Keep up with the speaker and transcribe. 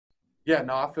Yeah,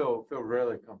 no, I feel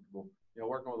really comfortable.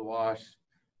 Working with Wash,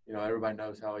 everybody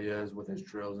knows how he is with his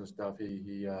drills and stuff.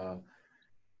 He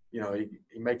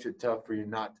makes it tough for you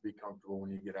not to be comfortable when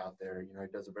you get out there. He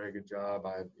does a very good job.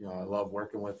 I love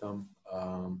working with him.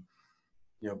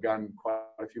 Gotten quite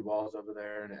a few balls over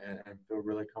there and feel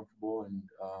really comfortable. And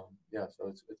yeah, so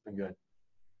it's been good.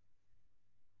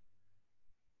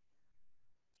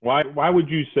 Why would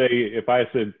you say, if I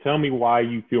said, tell me why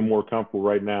you feel more comfortable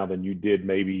right now than you did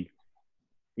maybe,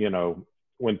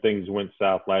 when things went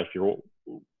south last year?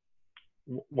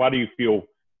 Why do you feel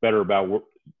better about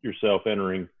yourself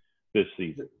entering this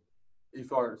season?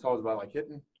 It's always about like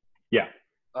hitting. Yeah.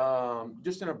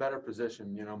 Just in a better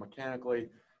position, mechanically.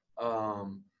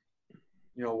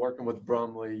 Working with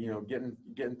Brumley,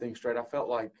 getting things straight. I felt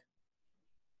like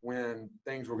when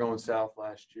things were going south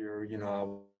last year, I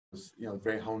was,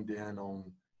 very honed in on,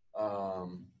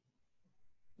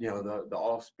 the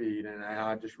off speed, and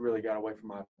I just really got away from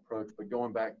my approach. But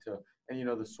going back to, and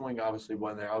the swing obviously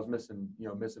wasn't there. I was missing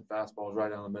fastballs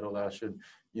right down the middle that I should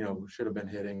have been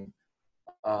hitting.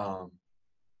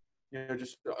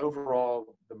 Just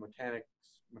overall, the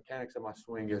mechanics of my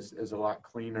swing is a lot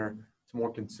cleaner. It's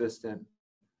more consistent.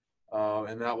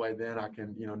 And that way, then I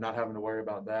can, not having to worry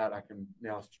about that. I can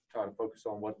now try to focus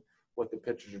on what the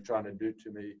pitchers are trying to do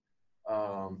to me,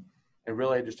 and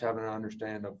really just having an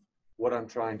understanding of what I'm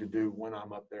trying to do when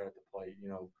I'm up there at the plate.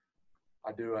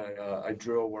 I do a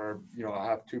drill where I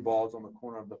have two balls on the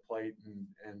corner of the plate,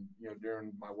 and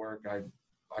during my work,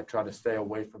 I try to stay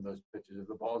away from those pitches. If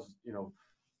the ball's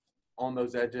on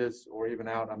those edges or even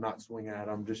out, I'm not swinging at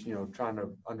them. I'm just trying to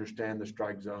understand the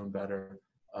strike zone better.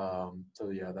 So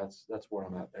yeah, that's where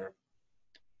I'm at there.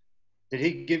 Did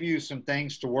he give you some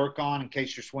things to work on in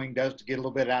case your swing does to get a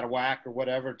little bit out of whack or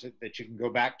whatever that you can go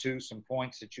back to, some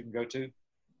points that you can go to?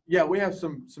 Yeah, we have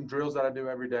some drills that I do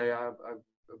every day.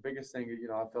 The biggest thing,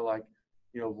 I feel like,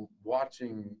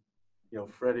 watching,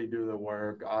 Freddie do the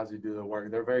work, Ozzie do the work.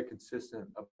 They're very consistent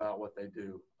about what they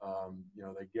do.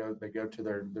 They go to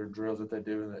their drills that they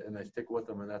do, and they stick with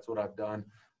them, and that's what I've done.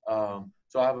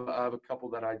 So I have a couple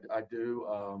that I do.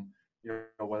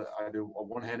 I do a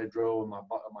one-handed drill with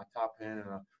my top hand and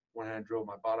a one-handed drill with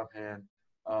my bottom hand,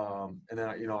 and then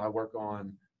I work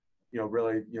on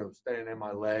really staying in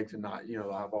my legs and not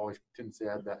I've always tended to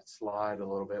have that slide a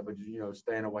little bit, but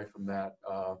staying away from that.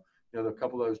 A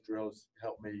couple of those drills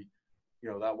help me.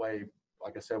 That way,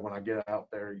 like I said, when I get out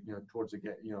there, towards the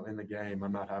game, in the game,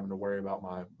 I'm not having to worry about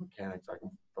my mechanics. I can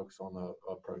focus on the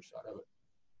approach side of it.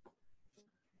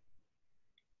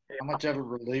 How much of a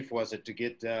relief was it to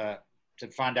get to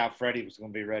find out Freddie was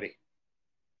going to be ready?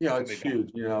 It's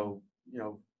huge.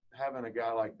 Having a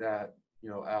guy like that,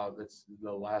 out, that's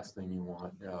the last thing you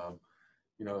want.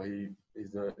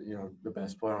 He's the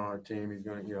best player on our team. He's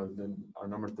going to, our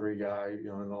number 3 guy,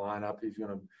 in the lineup. He's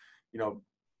going to,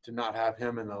 to not have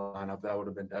him in the lineup, that would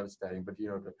have been devastating. But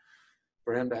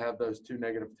for him to have those 2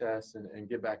 negative tests and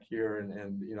get back here,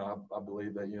 and I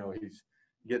believe that he's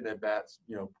getting at bats,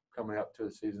 coming up to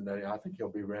the season that I think he'll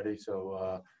be ready.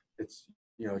 So it's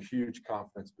a huge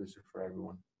confidence booster for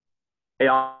everyone. Hey,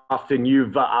 Austin,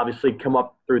 you've obviously come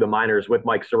up through the minors with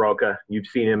Mike Soroka. You've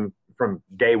seen him from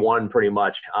day one pretty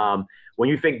much. When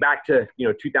you think back to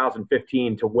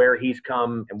 2015 to where he's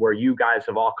come and where you guys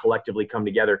have all collectively come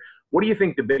together, what do you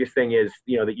think the biggest thing is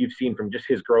that you've seen from just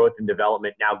his growth and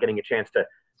development, now getting a chance to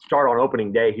start on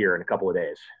opening day here in a couple of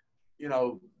days?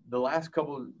 The last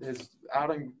couple, his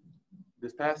outing,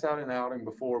 this past outing, the outing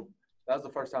before, that was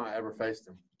the first time I ever faced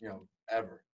him,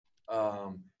 ever.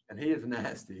 And he is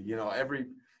nasty.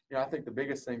 I think the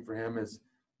biggest thing for him is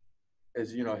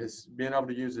his being able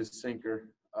to use his sinker,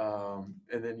 and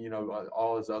then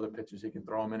all his other pitches, he can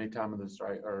throw them anytime in the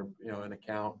strike or in a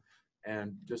count,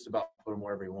 and just about put him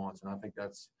wherever he wants. And I think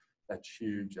that's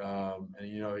huge.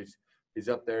 And he's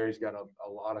up there. He's got a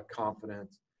lot of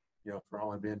confidence, for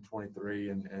only being 23,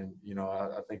 and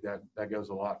I think that goes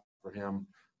a lot for him.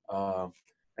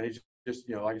 And he's just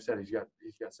like I said, he's got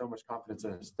so much confidence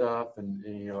in his stuff, and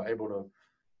able to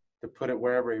put it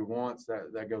wherever he wants.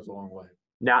 That goes a long way.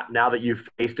 Now that you've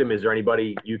faced him, is there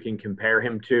anybody you can compare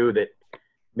him to that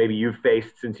maybe you've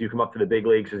faced since you come up to the big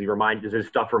leagues? Does his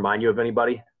stuff remind you of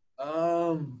anybody?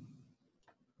 As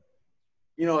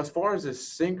far as his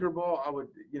sinker ball, I would,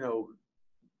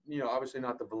 obviously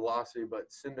not the velocity, but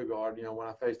Syndergaard, when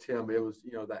I faced him, it was,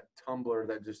 that tumbler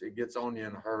that just, it gets on you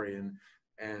in a hurry.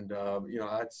 And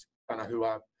that's kind of who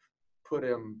I put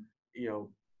him,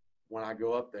 when I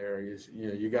go up there is,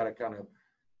 you got to kind of,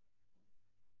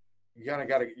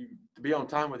 to be on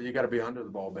time with it, you got to be under the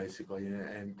ball basically.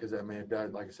 And because, it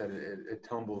does, like I said, it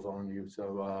tumbles on you.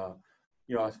 So,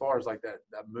 as far as like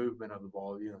that movement of the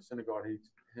ball, Syndergaard,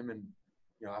 him and,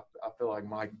 I feel like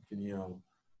Mike can,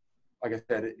 like I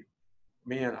said,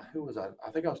 who was I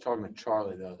think I was talking to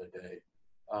Charlie the other day.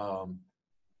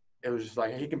 It was just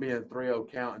like he can be in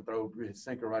 3-0 count and throw his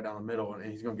sinker right down the middle, and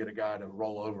he's going to get a guy to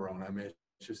roll over on him. I mean,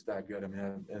 it's just that good. I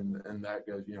mean, and that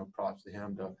goes, props to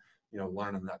him to,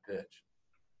 learning that pitch.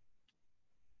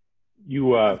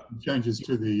 You Changes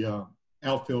to the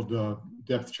outfield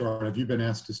depth chart. Have you been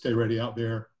asked to stay ready out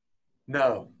there?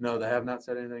 No, they have not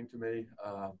said anything to me.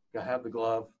 I have the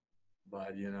glove,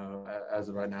 but as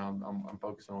of right now, I'm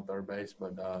focusing on third base.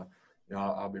 But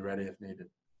I'll be ready if needed.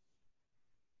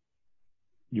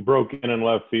 you broke in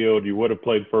left field. You would have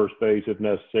played first base if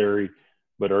necessary,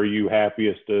 but are you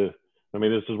happiest to? I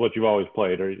mean, this is what you've always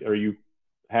played. Are you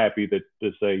happy to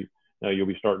say you'll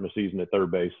be starting the season at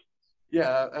third base?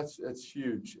 Yeah, that's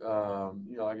huge.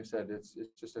 Like I said, it's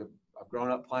just I've grown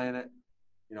up playing it.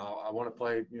 I want to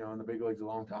play, in the big leagues a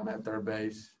long time at third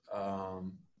base.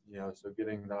 So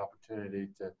getting the opportunity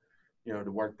to,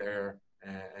 to work there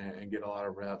and get a lot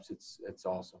of reps, it's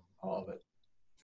awesome. I love it.